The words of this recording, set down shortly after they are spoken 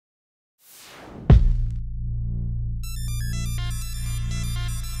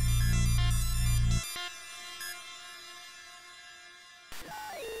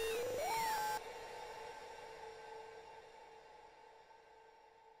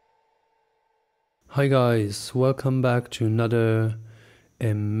Hi guys, welcome back to another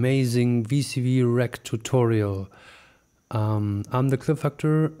amazing VCV Rec tutorial. I'm the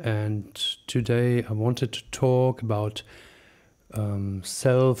Cliffhactor, and today I wanted to talk about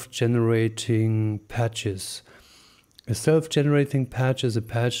self-generating patches. A self-generating patch is a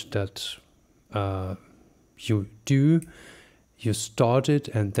patch that you start it,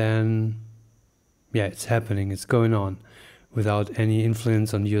 and then it's happening, it's going on without any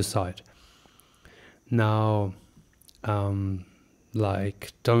influence on your side. Now,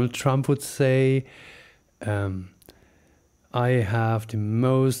 like Donald Trump would say, I have the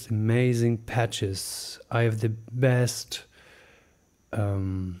most amazing patches. I have the best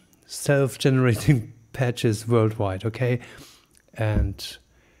self-generating patches worldwide. Okay, and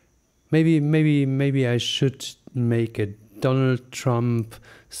maybe I should make a Donald Trump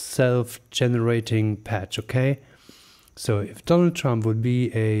self-generating patch. Okay, so if Donald Trump would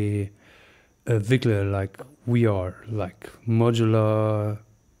be a Wiggler like we are, like modular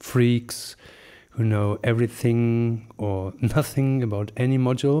freaks who know everything or nothing about any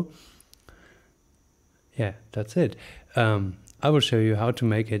module. Yeah, that's it. I will show you how to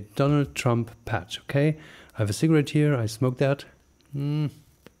make a Donald Trump patch, okay? I have a cigarette here, I smoke that.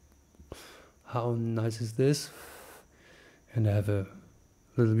 How nice is this? And I have a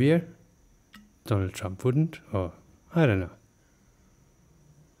little beer. Donald Trump wouldn't, or I don't know.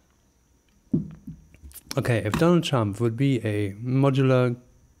 Okay, if Donald Trump would be a modular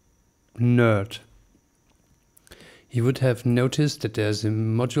nerd, he would have noticed that there's a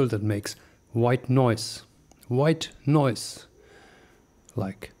module that makes white noise. White noise.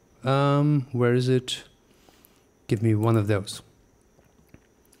 Like, where is it? Give me one of those.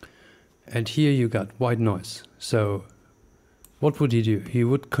 And here you got white noise. So, what would he do? He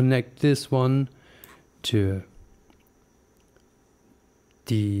would connect this one to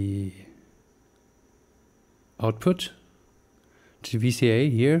the output, to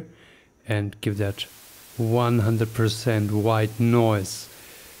VCA here, and give that 100% white noise.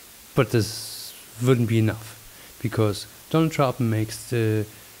 But this wouldn't be enough, because Donald Trump makes the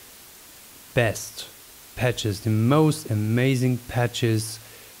best patches, the most amazing patches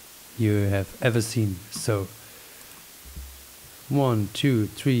you have ever seen. So 1, 2,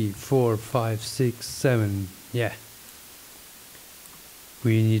 3, 4, 5, 6, 7, yeah.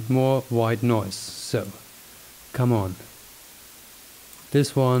 We need more white noise, so come on.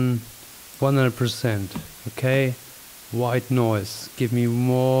 This one, 100%, okay? White noise, give me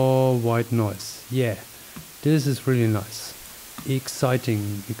more white noise. Yeah, this is really nice.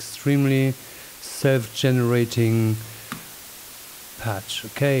 Exciting, extremely self-generating patch,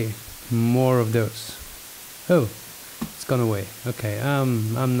 okay? More of those. Oh, it's gone away. Okay,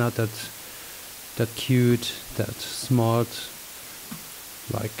 I'm not that cute, that smart,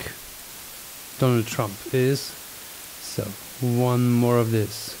 like Donald Trump is. So one more of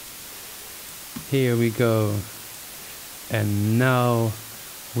this. Here we go. And now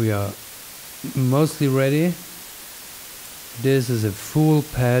we are mostly ready. This is a full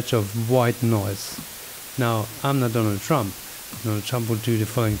patch of white noise. Now, I'm not Donald Trump. Donald Trump will do the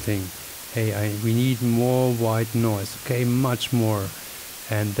following thing. Hey, we need more white noise, okay? Much more.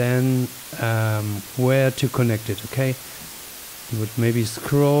 And then where to connect it, okay? You would maybe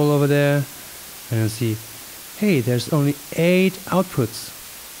scroll over there and you'll see, hey, there's only 8 outputs,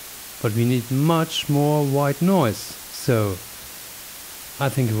 but we need much more white noise. So I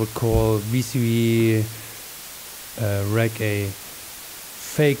think it would call VCV Rec a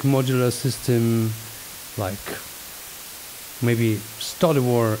fake modular system, like maybe start a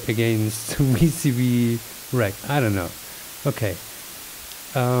war against VCV Rec. I don't know. Okay.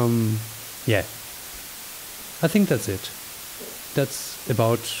 Yeah. I think that's it. That's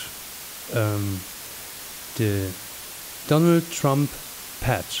about the Donald Trump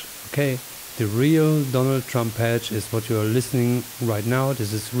patch, okay? The real Donald Trump patch is what you are listening right now.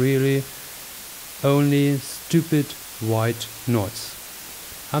 This is really only stupid white noise.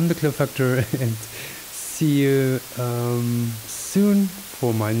 I'm the Cliffhactor, and see you soon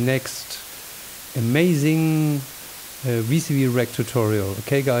for my next amazing VCV Rec tutorial.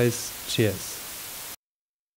 Okay guys, cheers.